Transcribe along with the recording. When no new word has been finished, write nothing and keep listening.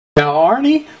Now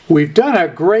Arnie, we've done a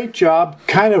great job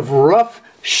kind of rough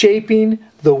shaping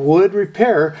the wood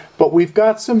repair, but we've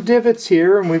got some divots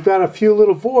here and we've got a few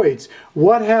little voids.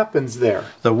 What happens there?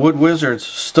 The WOODWIZZARDS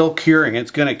still curing. It's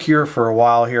going to cure for a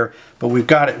while here, but we've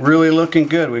got it really looking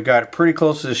good. We've got it pretty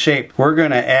close to the shape. We're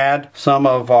going to add some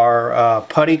of our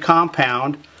putty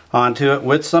compound onto it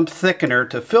with some thickener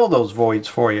to fill those voids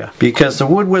for you, because the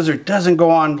WOODWIZZARD doesn't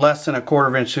go on less than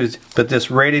 1/4 inch, but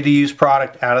this ready-to-use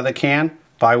product out of the can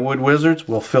by WOODWIZZARDS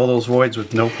will fill those voids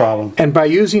with no problem. And by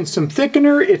using some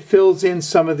thickener, it fills in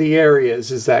some of the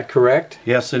areas. Is that correct?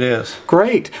 Yes, it is.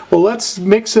 Great. Well, let's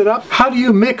mix it up. How do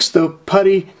you mix the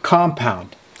putty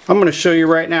compound? I'm going to show you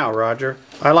right now, Roger.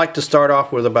 I like to start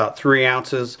off with about 3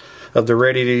 ounces of the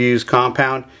ready-to-use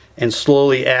compound and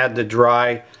slowly add the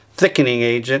dry thickening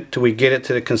agent till we get it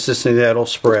to the consistency that'll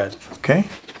spread. Okay.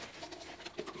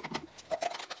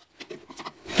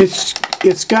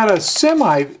 It's got a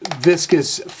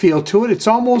semi-viscous feel to it. It's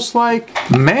almost like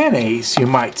mayonnaise, you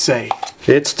might say.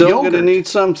 It's still going to need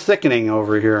some thickening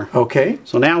over here. Okay.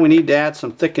 So now we need to add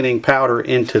some thickening powder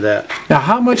into that. Now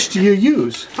how much do you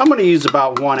use? I'm going to use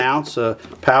about 1 ounce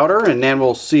of powder, and then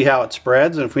we'll see how it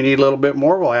spreads, and if we need a little bit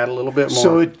more, we'll add a little bit more.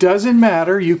 So it doesn't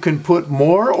matter. You can put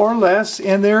more or less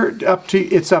in there. It's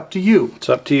up to you. It's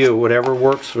up to you, whatever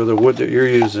works for the wood that you're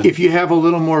using. If you have a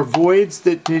little more voids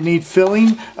that need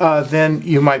filling, then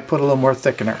you might put a little more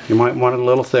thickener. You might want it a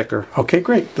little thicker. Okay,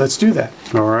 great. Let's do that.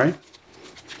 All right.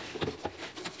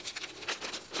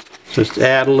 Just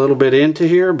add a little bit into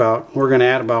here. We're going to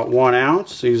add about 1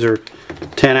 ounce. These are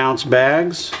 10-ounce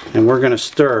bags, and we're going to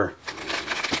stir.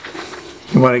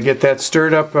 You want to get that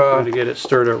stirred up? Want to get it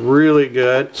stirred up really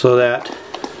good so that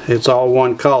it's all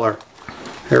one color.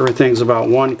 Everything's about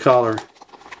one color.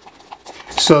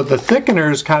 So the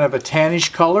thickener is kind of a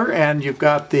tannish color, and you've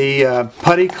got the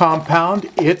putty compound.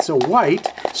 It's a white,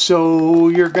 so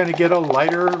you're going to get a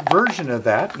lighter version of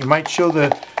that. You might show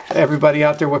everybody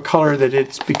out there what color that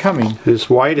it's becoming. It's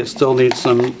white. It still needs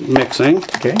some mixing.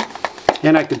 Okay.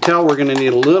 And I can tell we're going to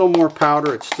need a little more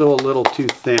powder. It's still a little too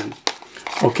thin.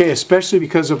 Okay, especially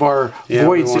because of our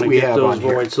voids that we have on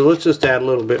here. So let's just add a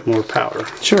little bit more powder.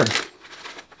 Sure.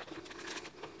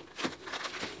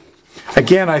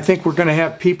 Again, I think we're going to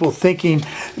have people thinking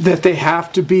that they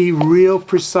have to be real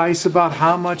precise about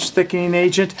how much thickening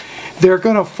agent. They're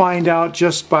going to find out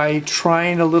just by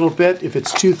trying a little bit. If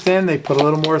it's too thin, they put a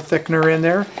little more thickener in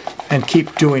there and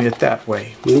keep doing it that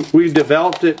way. We've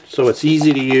developed it so it's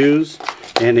easy to use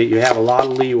and that you have a lot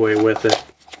of leeway with it.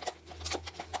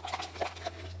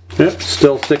 Yep,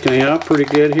 still thickening up pretty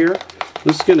good here.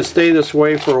 This is going to stay this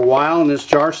way for a while in this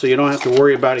jar, so you don't have to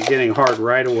worry about it getting hard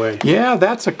right away. Yeah,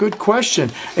 that's a good question.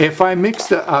 If I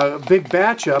mix a big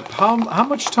batch up, how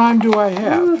much time do I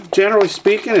have? Generally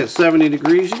speaking, at 70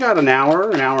 degrees, you got an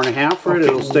hour and a half for it.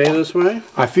 It'll stay this way.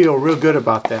 I feel real good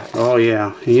about that. Oh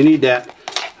yeah, you need that.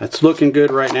 That's looking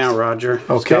good right now, Roger.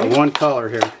 Okay. It's got one color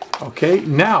here. Okay,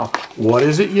 now, what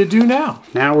is it you do now?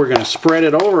 Now we're going to spread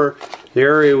it over the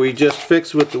area we just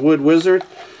fixed with the WOODWIZZARD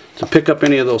to pick up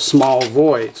any of those small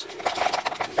voids.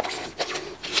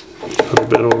 A little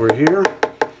bit over here.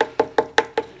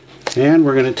 And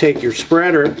we're going to take your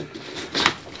spreader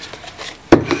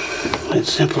and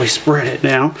simply spread it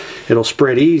now. It'll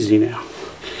spread easy now.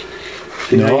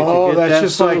 No, that's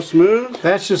just like smooth.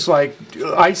 That's just like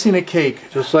icing a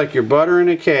cake. Just like you're buttering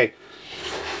a cake.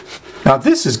 Now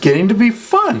this is getting to be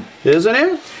fun. Isn't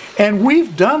it? And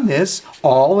we've done this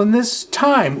all in this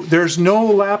time. There's no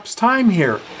lapse time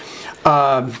here.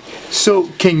 So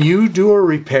can you do a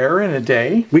repair in a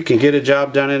day? We can get a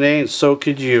job done in a day, and so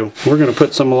could you. We're going to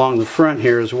put some along the front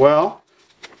here as well.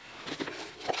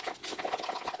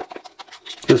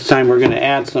 This time we're going to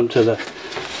add some to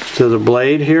the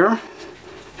blade here.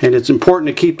 And it's important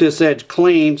to keep this edge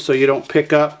clean so you don't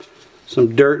pick up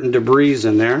some dirt and debris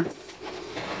in there.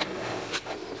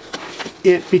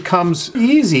 It becomes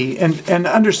easy and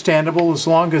understandable as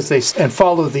long as they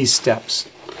follow these steps.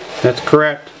 That's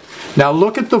correct. Now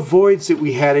look at the voids that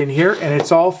we had in here, and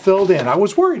it's all filled in. I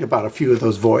was worried about a few of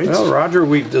those voids. Well, Roger,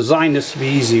 we've designed this to be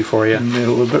easy for you. And a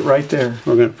little bit right there.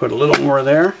 We're going to put a little more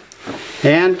there.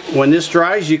 And when this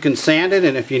dries, you can sand it,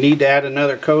 and if you need to add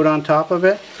another coat on top of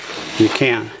it, you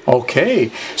can.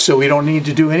 Okay, so we don't need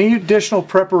to do any additional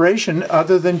preparation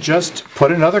other than just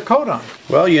put another coat on.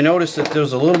 Well, you notice that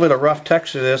there's a little bit of rough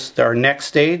texture to this. Our next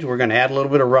stage, we're going to add a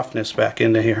little bit of roughness back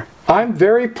into here. I'm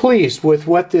very pleased with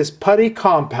what this putty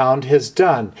compound has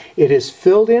done. It has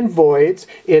filled in voids,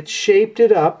 it shaped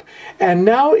it up, and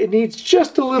now it needs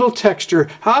just a little texture.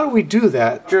 How do we do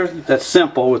that? That's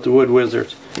simple with the Wood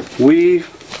Wizards. We've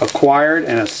acquired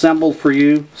and assembled for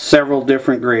you several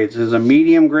different grades. There's a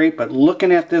medium grade, but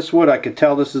looking at this wood, I could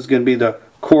tell this is going to be the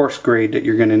coarse grade that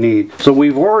you're going to need. So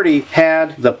we've already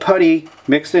had the putty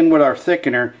mixed in with our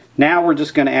thickener. Now we're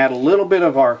just going to add a little bit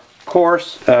of our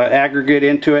coarse aggregate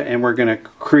into it, and we're going to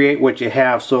create what you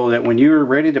have so that when you're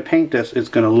ready to paint this, it's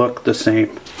going to look the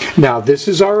same. Now this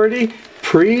is already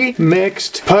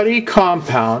pre-mixed putty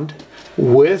compound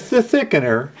with the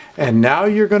thickener, and now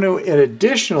you're going to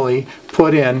additionally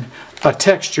put in a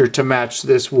texture to match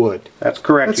this wood. That's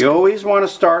correct. You always want to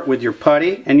start with your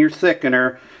putty and your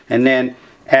thickener, and then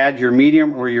add your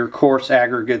medium or your coarse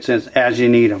aggregates as you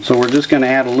need them. So we're just going to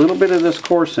add a little bit of this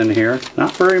coarse in here,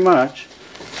 not very much.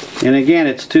 And again,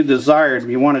 it's to desired.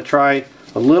 You want to try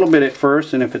a little bit at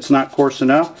first, and if it's not coarse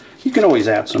enough, you can always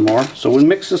add some more. So we'll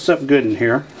mix this up good in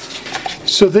here.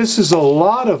 So this is a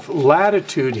lot of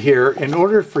latitude here in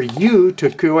order for you to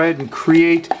go ahead and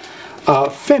create a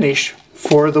finish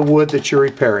for the wood that you're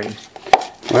repairing.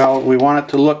 Well, we want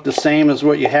it to look the same as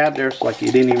what you had there, so like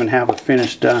you didn't even have a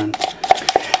finish done.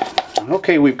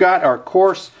 Okay, we've got our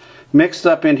coarse mixed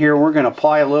up in here. We're going to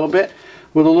apply a little bit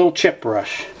with a little chip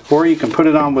brush, or you can put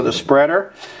it on with a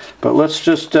spreader, but let's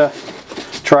just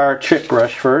try our chip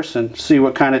brush first and see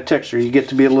what kind of texture. You get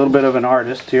to be a little bit of an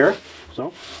artist here.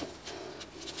 So,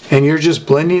 and you're just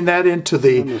blending that into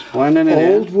the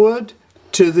old wood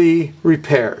to the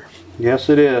repair. Yes,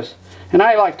 it is. And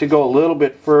I like to go a little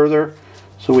bit further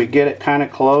so we get it kind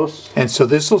of close. And so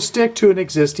this will stick to an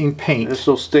existing paint. This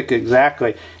will stick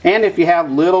exactly. And if you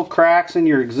have little cracks in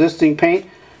your existing paint,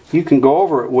 you can go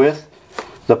over it with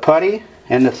the putty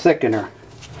and the thickener.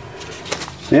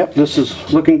 Yep, this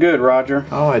is looking good, Roger.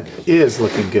 Oh, it is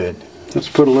looking good. Let's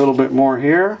put a little bit more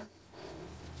here.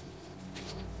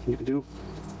 You can do.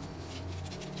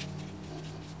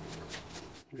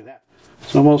 Look at that.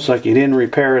 It's almost like you didn't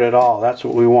repair it at all. That's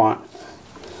what we want.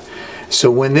 So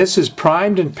when this is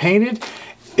primed and painted,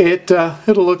 it'll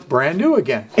look brand new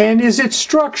again. And is it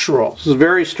structural? This is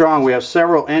very strong. We have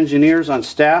several engineers on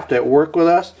staff that work with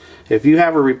us. If you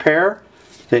have a repair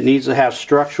that needs to have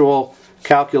structural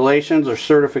calculations or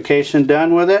certification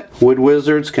done with it, Wood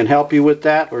Wizards can help you with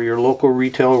that, or your local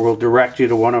retailer will direct you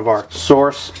to one of our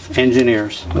source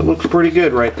engineers. It looks pretty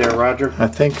good right there, Roger. I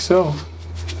think so.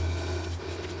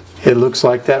 It looks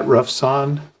like that rough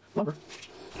sawn lumber.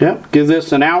 Yep, give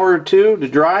this an hour or two to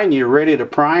dry and you're ready to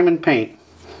prime and paint.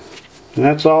 And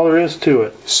that's all there is to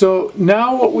it. So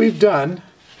now what we've done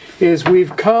is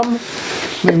we've come,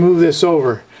 let me move this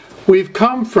over. We've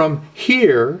come from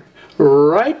here,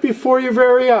 right before your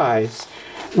very eyes,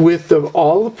 with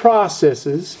all the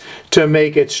processes to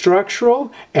make it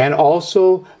structural and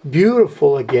also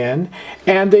beautiful again.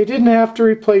 And they didn't have to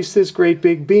replace this great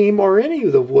big beam or any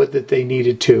of the wood that they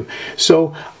needed to.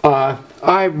 So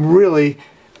I'm really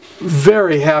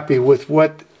very happy with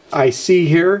what I see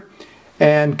here,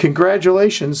 and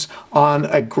congratulations on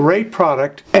a great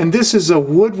product. And this is a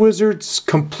Wood Wizards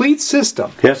complete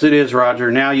system. Yes, it is,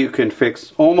 Roger. Now you can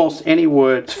fix almost any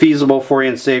wood. It's feasible for you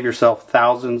and save yourself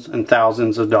thousands and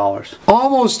thousands of dollars.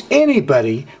 Almost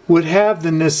anybody would have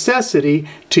the necessity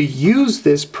to use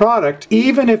this product,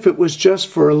 even if it was just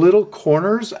for little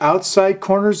corners, outside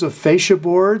corners of fascia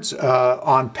boards,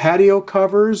 on patio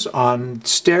covers, on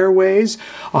stairways,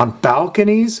 on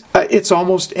balconies. It's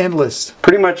almost endless.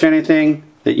 Pretty much anything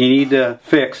that you need to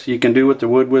fix, you can do with the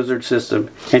Wood Wizard system.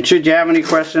 And should you have any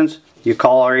questions, you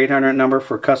call our 800 number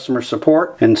for customer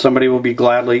support, and somebody will be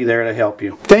gladly there to help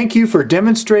you. Thank you for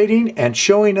demonstrating and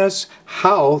showing us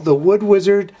how the Wood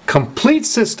Wizard complete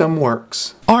system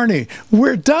works. Arnie,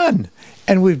 we're done.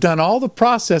 And we've done all the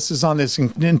processes on this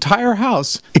entire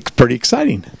house. It's pretty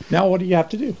exciting. Now what do you have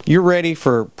to do? You're ready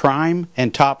for prime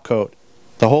and top coat.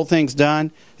 The whole thing's done,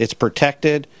 it's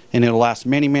protected, and it'll last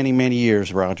many, many, many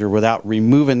years, Roger, without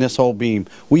removing this whole beam.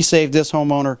 We saved this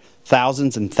homeowner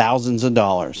thousands and thousands of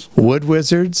dollars. Wood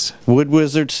Wizards? Wood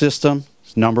Wizard system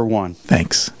is #1.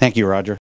 Thanks. Thank you, Roger.